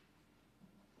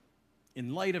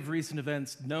In light of recent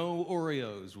events, no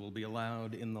Oreos will be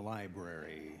allowed in the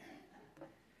library.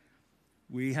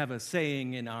 We have a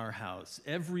saying in our house: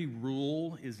 every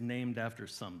rule is named after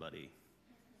somebody.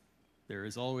 There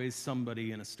is always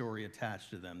somebody and a story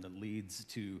attached to them that leads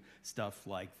to stuff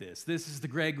like this. This is the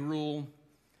Greg rule.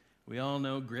 We all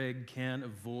know Greg can't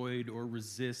avoid or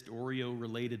resist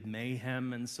Oreo-related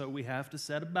mayhem, and so we have to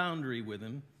set a boundary with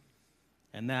him,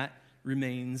 and that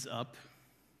remains up.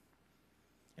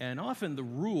 And often the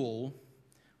rule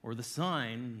or the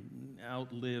sign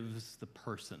outlives the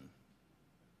person.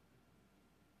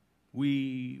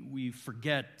 We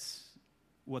forget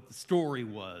what the story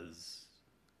was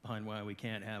behind why we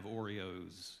can't have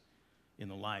Oreos in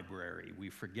the library. We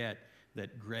forget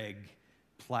that Greg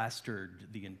plastered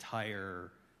the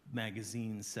entire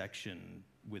magazine section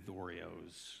with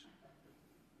Oreos.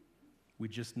 We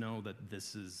just know that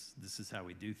this is how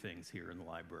we do things here in the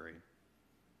library.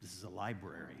 This is a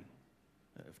library.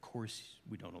 Of course,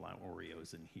 we don't allow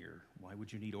Oreos in here. Why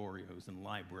would you need Oreos in the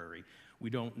library?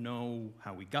 We don't know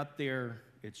how we got there.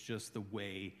 It's just the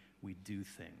way we do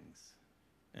things.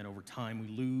 And over time, we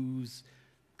lose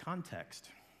context.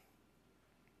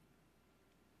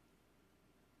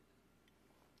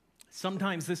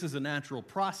 Sometimes this is a natural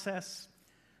process,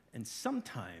 and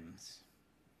sometimes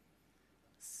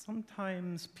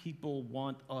people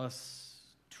want us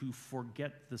to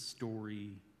forget the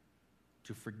story,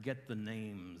 to forget the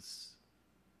names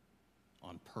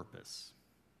on purpose.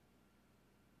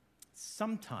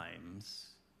 Sometimes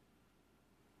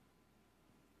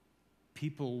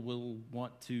people will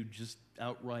want to just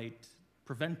outright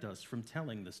prevent us from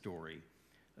telling the story,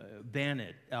 ban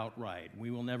it outright.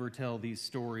 We will never tell these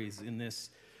stories in this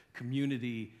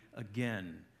community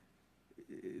again.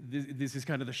 This is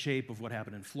kind of the shape of what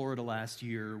happened in Florida last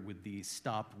year with the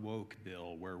Stop Woke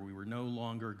bill, where we were no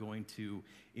longer going to,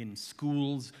 in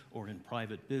schools or in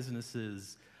private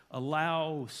businesses,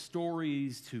 allow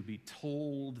stories to be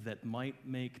told that might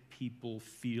make people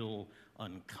feel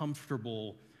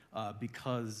uncomfortable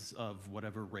because of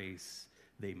whatever race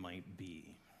they might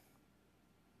be.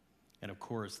 And of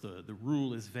course, the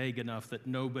rule is vague enough that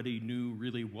nobody knew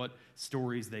really what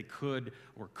stories they could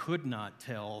or could not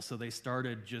tell, so they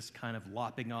started just kind of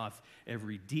lopping off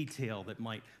every detail that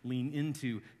might lean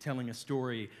into telling a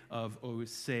story of,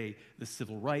 say, the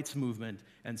civil rights movement.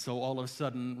 And so all of a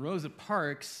sudden, Rosa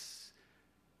Parks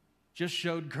just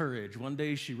showed courage. One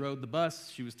day she rode the bus.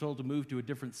 She was told to move to a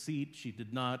different seat. She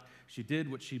did not. She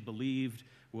did what she believed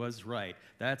was right.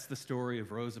 That's the story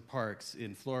of Rosa Parks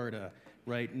in Florida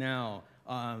right now,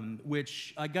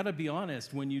 which I gotta be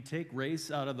honest, when you take race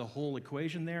out of the whole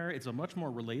equation there, it's a much more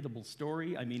relatable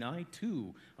story. I mean, I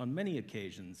too, on many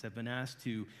occasions, have been asked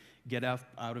to get out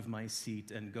of my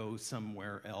seat and go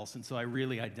somewhere else, and so I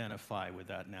really identify with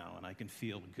that now, and I can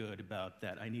feel good about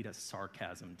that. I need a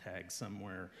sarcasm tag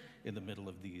somewhere in the middle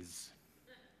of these.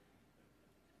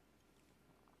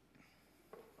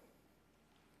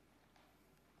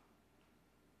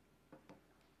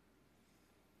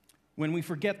 When we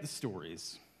forget the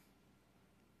stories,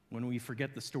 when we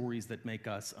forget the stories that make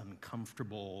us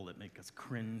uncomfortable, that make us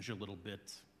cringe a little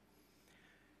bit,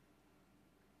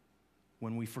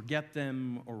 when we forget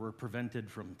them or we're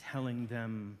prevented from telling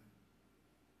them,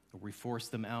 or we force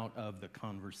them out of the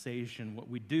conversation, what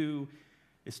we do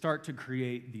is start to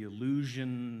create the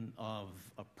illusion of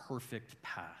a perfect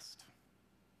past.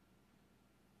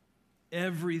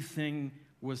 Everything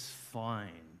was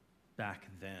fine back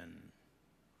then.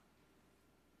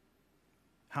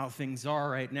 How things are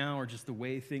right now are just the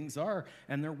way things are,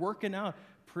 and they're working out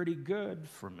pretty good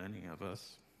for many of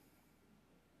us.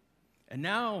 And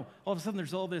now, all of a sudden,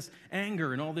 there's all this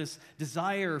anger and all this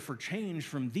desire for change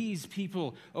from these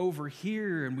people over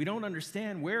here, and we don't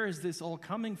understand, where is this all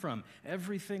coming from?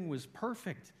 Everything was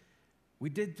perfect. We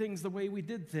did things the way we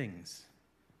did things.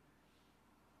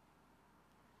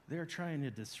 They're trying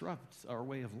to disrupt our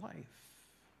way of life.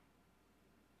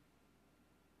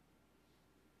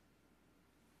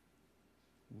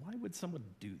 Why would someone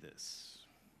do this?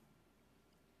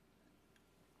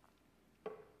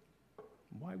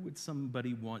 Why would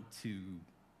somebody want to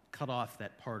cut off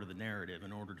that part of the narrative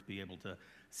in order to be able to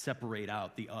separate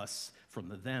out the us from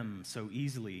the them so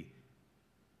easily?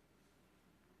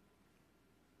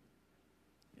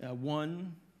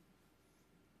 One,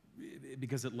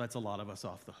 because it lets a lot of us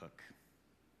off the hook.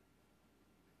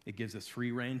 It gives us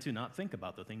free rein to not think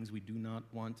about the things we do not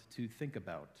want to think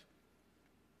about.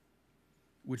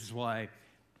 Which is why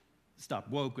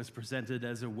Stop Woke was presented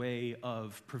as a way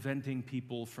of preventing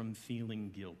people from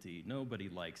feeling guilty. Nobody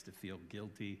likes to feel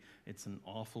guilty. It's an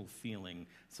awful feeling,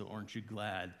 so aren't you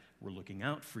glad we're looking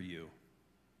out for you?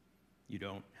 You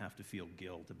don't have to feel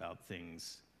guilt about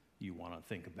things you want to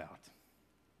think about.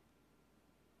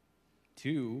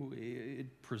 2,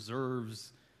 it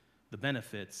preserves the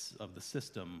benefits of the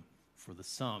system for the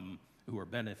some who are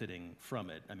benefiting from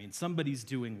it. I mean, somebody's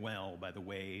doing well by the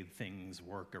way things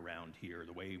work around here,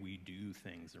 the way we do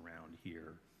things around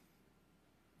here.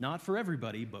 Not for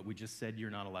everybody, but we just said you're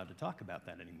not allowed to talk about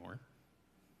that anymore.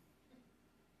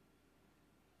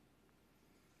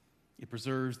 It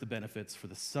preserves the benefits for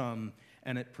the some,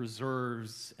 and it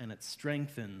preserves and it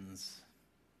strengthens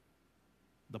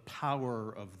the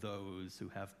power of those who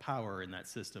have power in that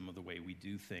system of the way we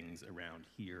do things around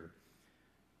here.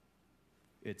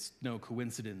 It's no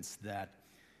coincidence that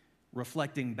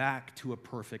reflecting back to a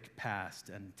perfect past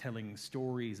and telling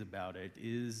stories about it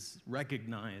is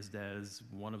recognized as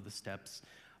one of the steps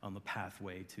on the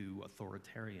pathway to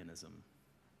authoritarianism,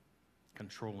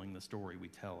 controlling the story we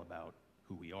tell about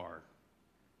who we are.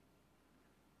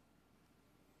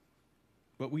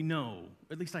 But we know,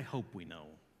 at least I hope we know,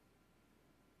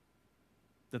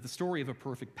 that the story of a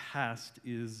perfect past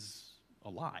is a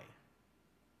lie.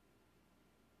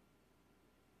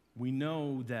 We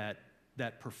know that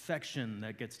that perfection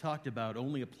that gets talked about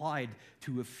only applied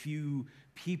to a few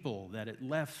people, that it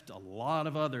left a lot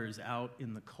of others out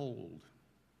in the cold.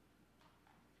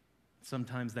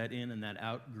 Sometimes that in and that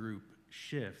out group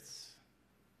shifts.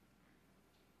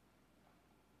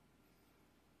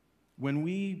 When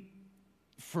we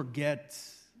forget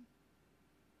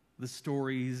the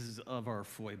stories of our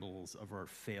foibles, of our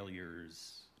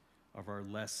failures, of our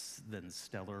less than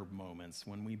stellar moments,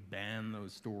 when we ban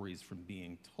those stories from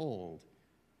being told,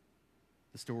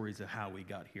 the stories of how we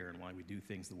got here and why we do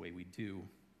things the way we do,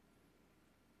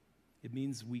 it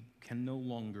means we can no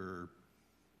longer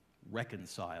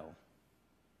reconcile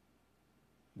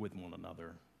with one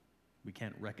another. We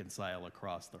can't reconcile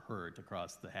across the herd,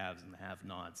 across the haves and the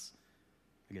have-nots,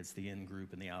 against the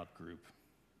in-group and the out-group.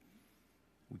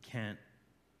 We can't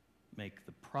make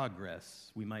the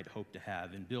progress we might hope to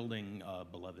have in building a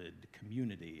beloved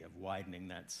community, of widening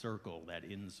that circle, that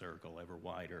in-circle, ever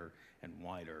wider and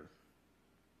wider.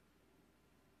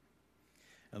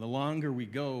 And the longer we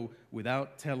go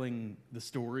without telling the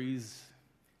stories,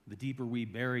 the deeper we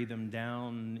bury them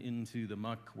down into the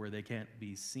muck where they can't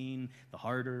be seen, the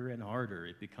harder and harder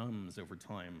it becomes over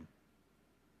time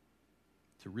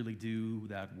to really do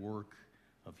that work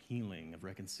of healing, of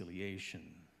reconciliation.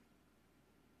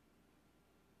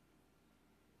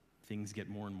 Things get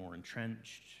more and more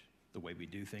entrenched. The way we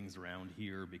do things around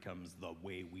here becomes the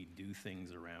way we do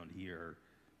things around here.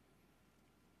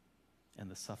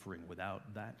 And the suffering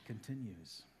without that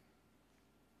continues.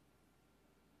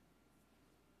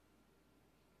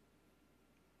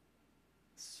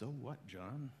 So what,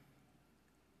 John?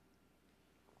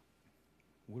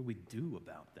 What do we do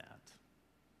about that?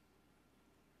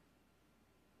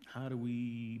 How do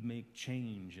we make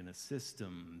change in a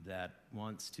system that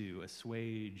wants to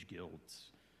assuage guilt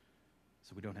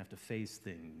so we don't have to face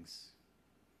things?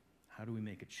 How do we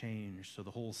make a change so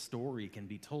the whole story can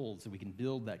be told, so we can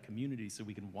build that community, so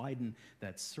we can widen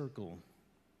that circle?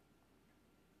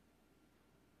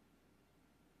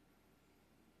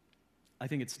 I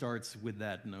think it starts with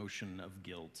that notion of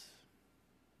guilt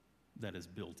that is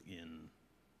built in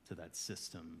to that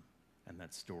system and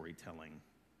that storytelling.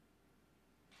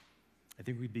 I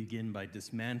think we begin by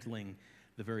dismantling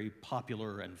the very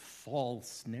popular and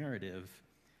false narrative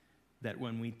that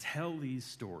when we tell these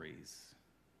stories,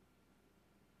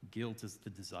 guilt is the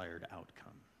desired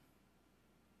outcome.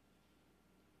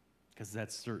 Because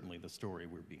that's certainly the story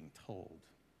we're being told.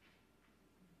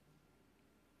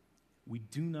 We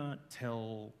do not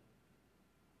tell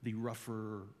the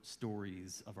rougher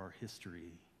stories of our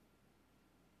history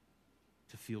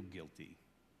to feel guilty,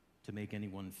 to make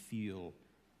anyone feel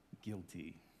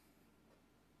guilty.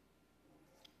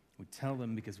 We tell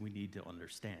them because we need to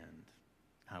understand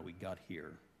how we got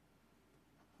here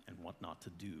and what not to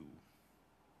do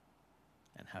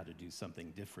and how to do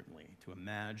something differently, to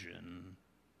imagine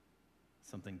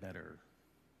something better.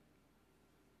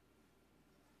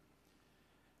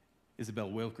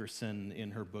 Isabel Wilkerson,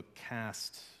 in her book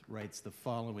Caste, writes the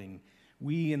following: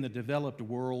 "We in the developed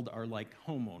world are like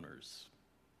homeowners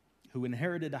who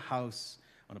inherited a house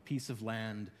on a piece of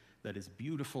land that is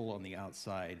beautiful on the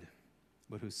outside,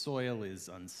 but whose soil is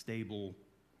unstable,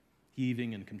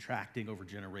 heaving and contracting over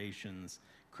generations,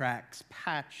 cracks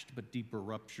patched but deeper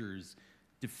ruptures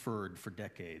deferred for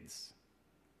decades.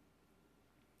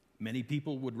 Many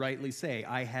people would rightly say,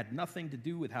 I had nothing to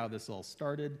do with how this all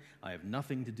started. I have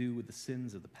nothing to do with the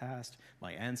sins of the past.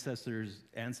 My ancestors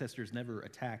never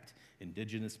attacked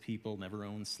indigenous people, never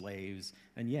owned slaves.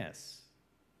 And yes,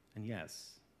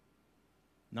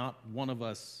 Not one of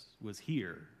us was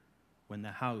here when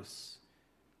the house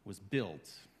was built.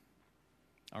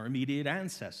 Our immediate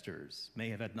ancestors may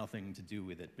have had nothing to do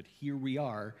with it, but here we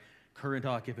are, current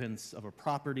occupants of a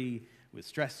property with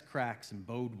stress cracks and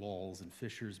bowed walls and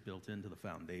fissures built into the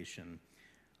foundation.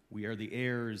 We are the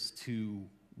heirs to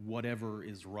whatever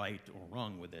is right or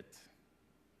wrong with it.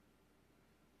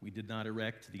 We did not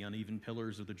erect the uneven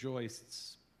pillars or the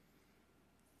joists,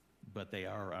 but they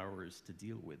are ours to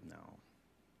deal with now.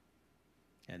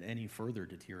 And any further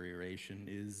deterioration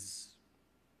is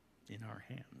in our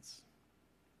hands.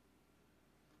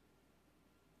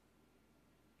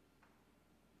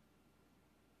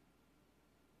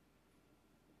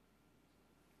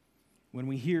 When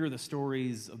we hear the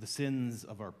stories of the sins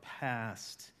of our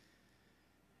past,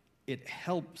 it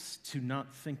helps to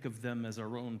not think of them as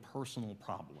our own personal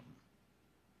problem.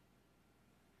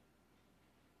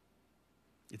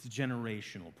 It's a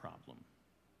generational problem.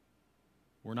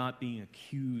 We're not being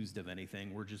accused of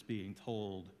anything, we're just being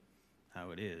told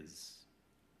how it is,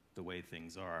 the way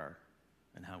things are,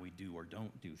 and how we do or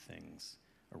don't do things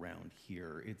around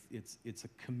here. It's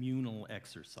a communal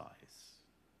exercise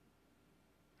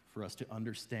for us to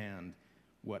understand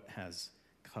what has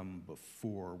come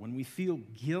before. When we feel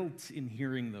guilt in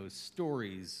hearing those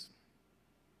stories,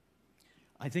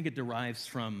 I think it derives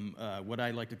from what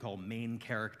I like to call main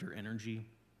character energy.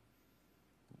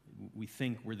 We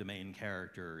think we're the main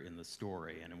character in the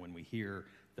story, and when we hear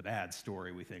the bad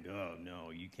story, we think, oh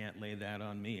no, you can't lay that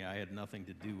on me. I had nothing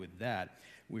to do with that.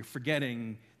 We're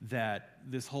forgetting that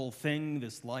this whole thing,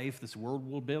 this life, this world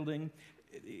we're building,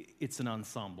 it's an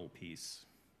ensemble piece.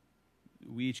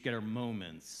 We each get our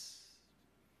moments.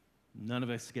 None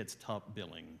of us gets top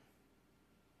billing.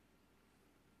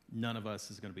 None of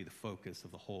us is going to be the focus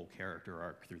of the whole character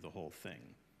arc through the whole thing.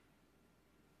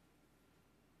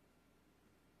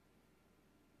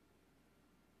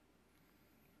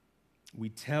 We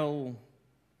tell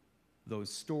those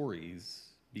stories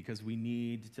because we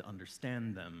need to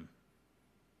understand them,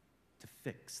 to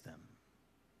fix them.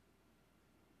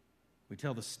 We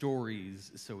tell the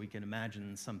stories so we can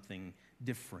imagine something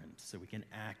different, so we can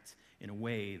act in a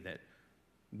way that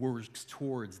works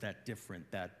towards that different,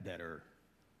 that better,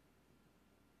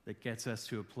 that gets us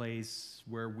to a place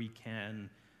where we can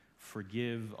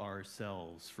forgive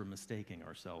ourselves for mistaking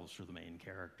ourselves for the main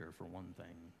character, for one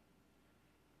thing,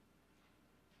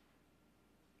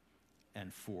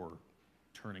 and for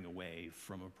turning away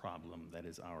from a problem that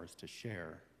is ours to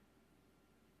share.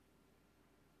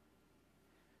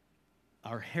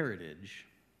 Our heritage,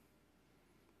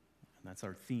 and that's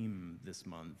our theme this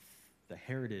month, the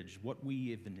heritage, what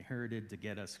we have inherited to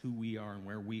get us who we are and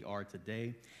where we are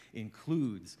today,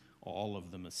 includes all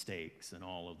of the mistakes and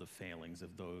all of the failings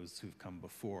of those who've come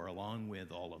before, along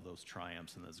with all of those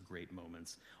triumphs and those great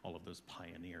moments, all of those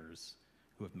pioneers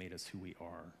who have made us who we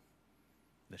are.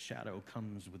 The shadow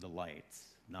comes with the light,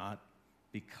 not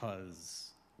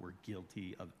because we're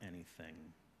guilty of anything,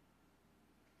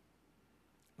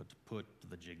 but to put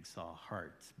the jigsaw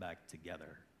heart back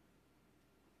together.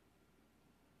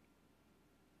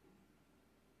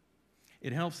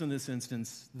 It helps in this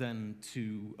instance, then,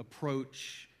 to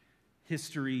approach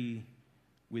history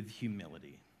with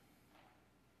humility.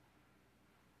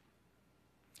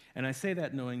 And I say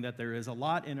that knowing that there is a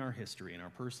lot in our history, in our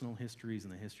personal histories,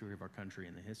 in the history of our country,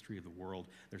 in the history of the world.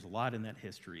 There's a lot in that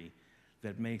history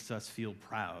that makes us feel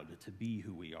proud to be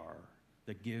who we are,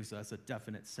 that gives us a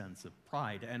definite sense of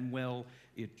pride, and well,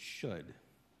 it should.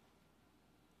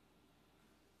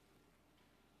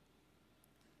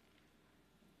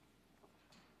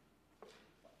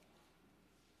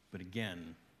 But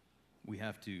again, we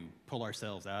have to pull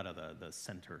ourselves out of the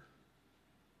center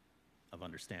of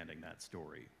understanding that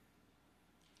story.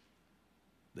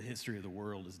 The history of the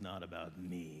world is not about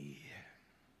me,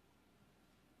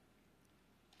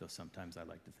 though sometimes I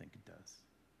like to think it does.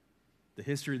 The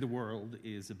history of the world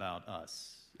is about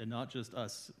us, and not just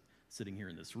us sitting here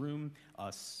in this room,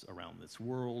 us around this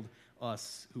world,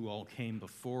 us who all came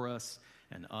before us,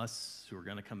 and us who are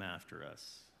going to come after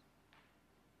us,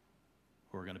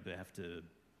 who are going to have to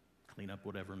clean up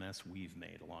whatever mess we've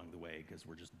made along the way because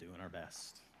we're just doing our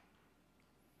best.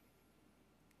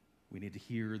 We need to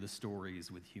hear the stories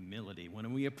with humility.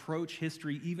 When we approach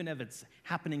history, even if it's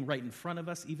happening right in front of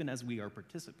us, even as we are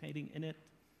participating in it,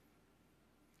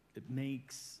 it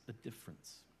makes a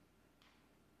difference.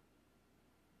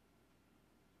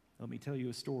 Let me tell you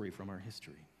a story from our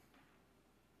history.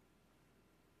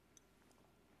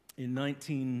 In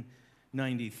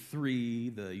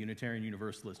 1993, the Unitarian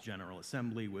Universalist General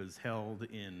Assembly was held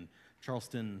in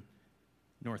Charlotte,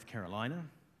 North Carolina.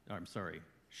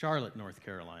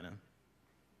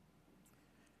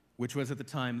 which was at the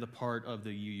time the part of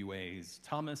the UUA's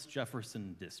Thomas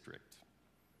Jefferson District.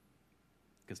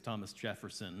 Because Thomas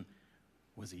Jefferson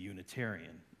was a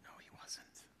Unitarian. No, he wasn't.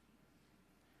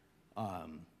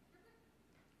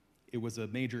 It was a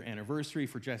major anniversary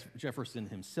for Jefferson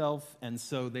himself, and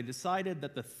so they decided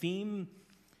that the theme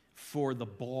for the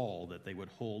ball that they would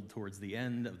hold towards the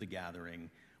end of the gathering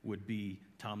would be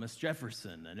Thomas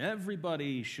Jefferson, and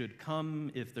everybody should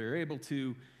come, if they're able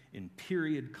to, in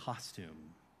period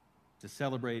costume to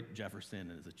celebrate Jefferson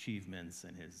and his achievements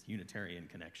and his Unitarian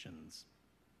connections.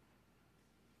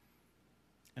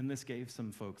 And this gave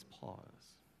some folks pause.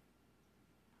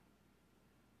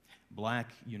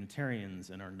 Black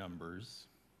Unitarians in our numbers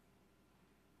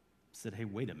said, hey,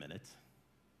 wait a minute.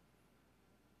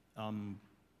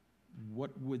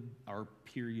 What would our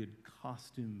period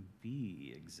costume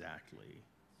be exactly?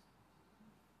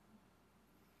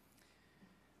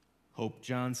 Hope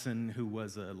Johnson, who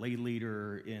was a lay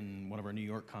leader in one of our New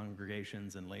York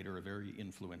congregations and later a very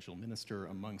influential minister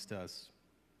amongst us,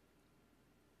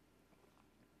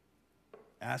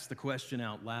 asked the question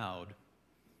out loud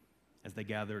as they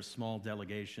gathered a small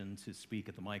delegation to speak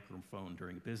at the microphone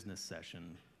during a business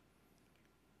session.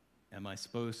 Am I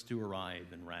supposed to arrive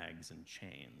in rags and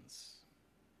chains?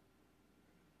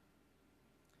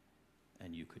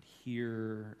 And you could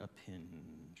hear a pin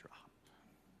drop.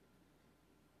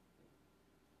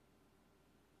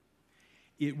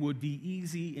 It would be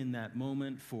easy in that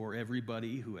moment for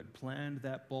everybody who had planned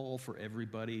that ball, for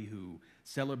everybody who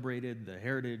celebrated the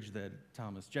heritage that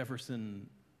Thomas Jefferson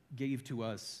gave to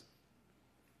us,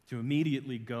 to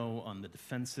immediately go on the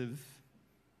defensive,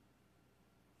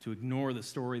 to ignore the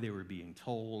story they were being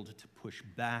told, to push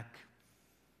back.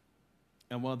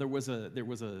 And while there was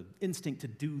a instinct to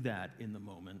do that in the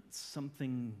moment,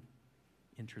 something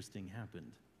interesting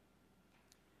happened.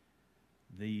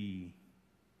 The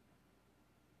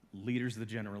leaders of the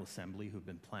General Assembly who've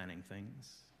been planning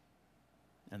things,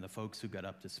 and the folks who got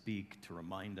up to speak to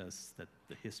remind us that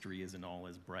the history isn't all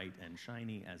as bright and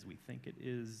shiny as we think it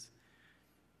is,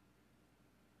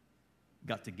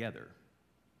 got together.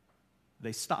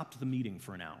 They stopped the meeting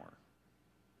for an hour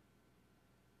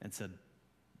and said,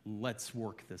 let's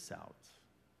work this out.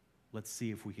 Let's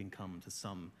see if we can come to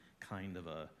some kind of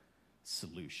a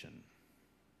solution.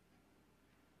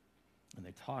 And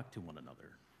they talked to one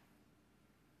another,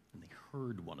 and they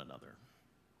heard one another.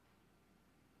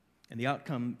 And the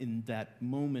outcome in that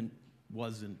moment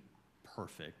wasn't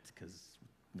perfect, because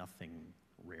nothing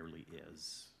rarely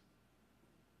is.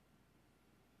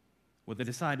 What they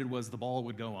decided was the ball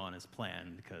would go on as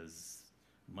planned because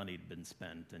money had been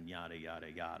spent and yada,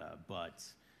 yada, yada, but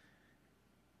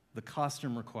the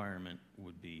costume requirement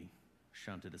would be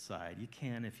shunted aside. You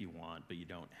can if you want, but you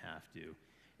don't have to,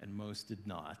 and most did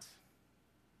not.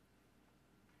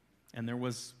 And there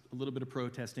was a little bit of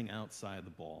protesting outside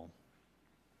the ball.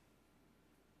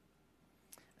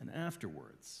 And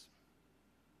afterwards,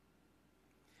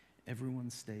 everyone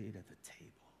stayed at the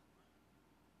table.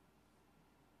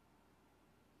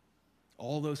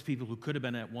 All those people who could have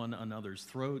been at one another's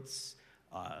throats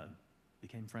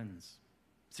became friends.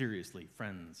 Seriously,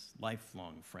 friends,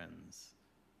 lifelong friends.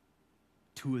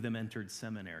 Two of them entered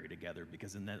seminary together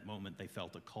because in that moment they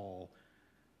felt a call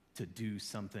to do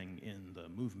something in the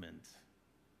movement.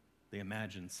 They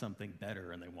imagined something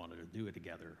better and they wanted to do it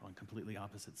together on completely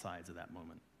opposite sides of that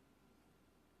moment.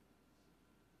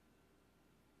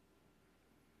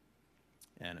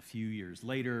 And a few years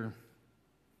later,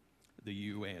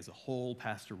 the UUA as a whole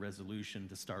passed a resolution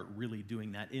to start really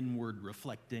doing that inward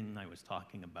reflecting I was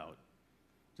talking about,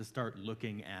 to start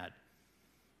looking at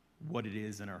what it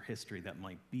is in our history that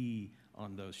might be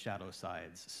on those shadow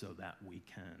sides so that we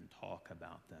can talk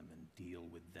about them and deal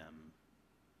with them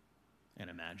and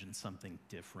imagine something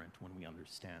different when we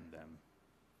understand them.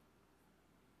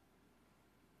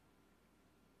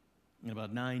 And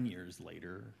about 9 years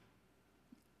later,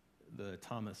 the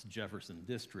Thomas Jefferson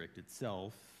District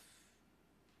itself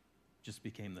just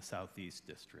became the Southeast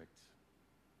District,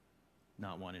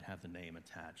 not wanting to have the name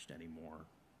attached anymore,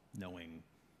 knowing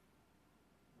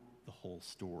the whole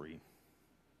story.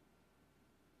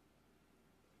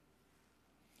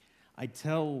 I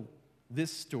tell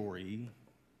this story,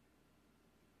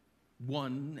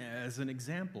 one, as an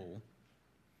example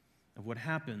of what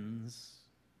happens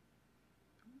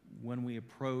when we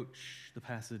approach the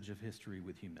passage of history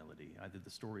with humility, either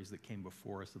the stories that came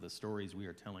before us or the stories we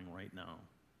are telling right now.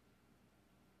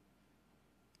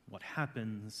 What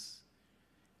happens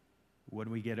when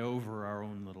we get over our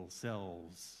own little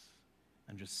selves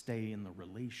and just stay in the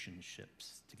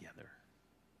relationships together.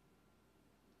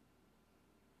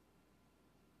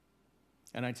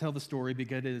 And I tell the story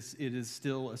because it is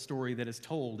still a story that is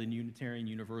told in Unitarian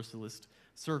Universalist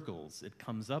circles. It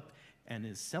comes up and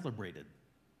is celebrated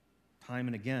time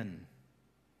and again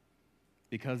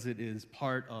because it is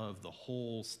part of the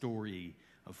whole story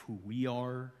of who we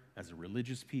are as a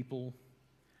religious people.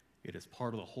 It is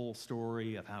part of the whole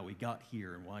story of how we got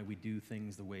here and why we do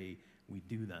things the way we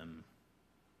do them.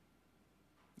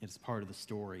 It is part of the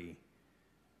story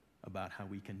about how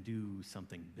we can do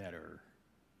something better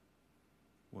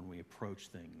when we approach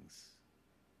things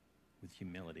with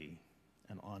humility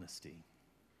and honesty.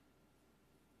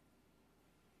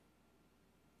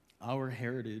 Our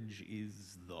heritage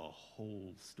is the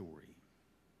whole story.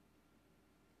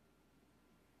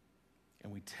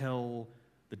 And we tell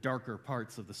the darker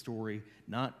parts of the story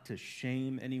not to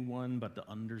shame anyone, but to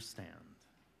understand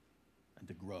and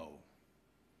to grow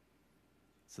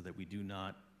so that we do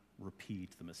not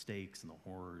repeat the mistakes and the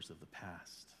horrors of the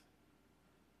past.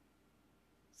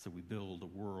 So we build a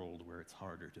world where it's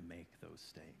harder to make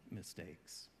those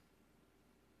mistakes.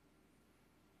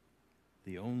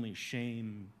 The only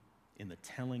shame in the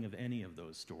telling of any of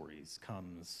those stories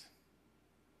comes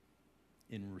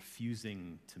in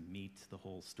refusing to meet the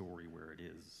whole story where it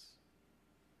is,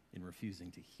 in refusing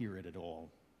to hear it at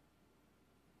all,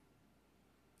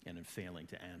 and in failing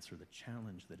to answer the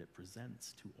challenge that it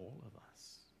presents to all of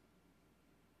us.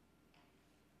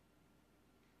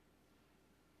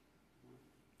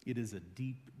 It is a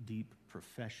deep, deep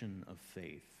profession of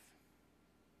faith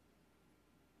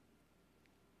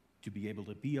to be able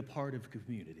to be a part of a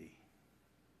community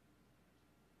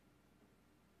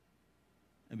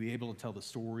and be able to tell the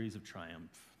stories of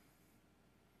triumph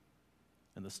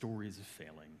and the stories of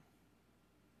failing,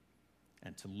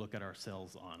 and to look at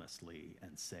ourselves honestly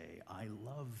and say, I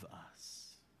love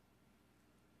us,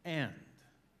 and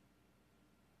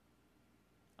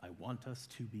I want us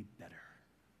to be better.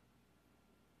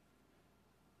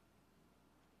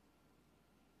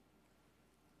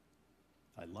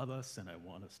 I love us and I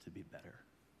want us to be better.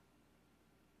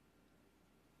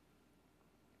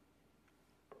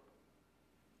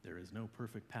 There is no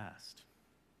perfect past.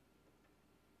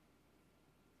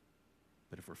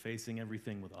 But if we're facing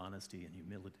everything with honesty and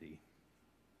humility,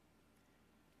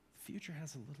 the future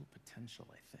has a little potential,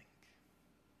 I think.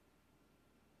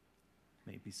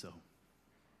 Maybe so.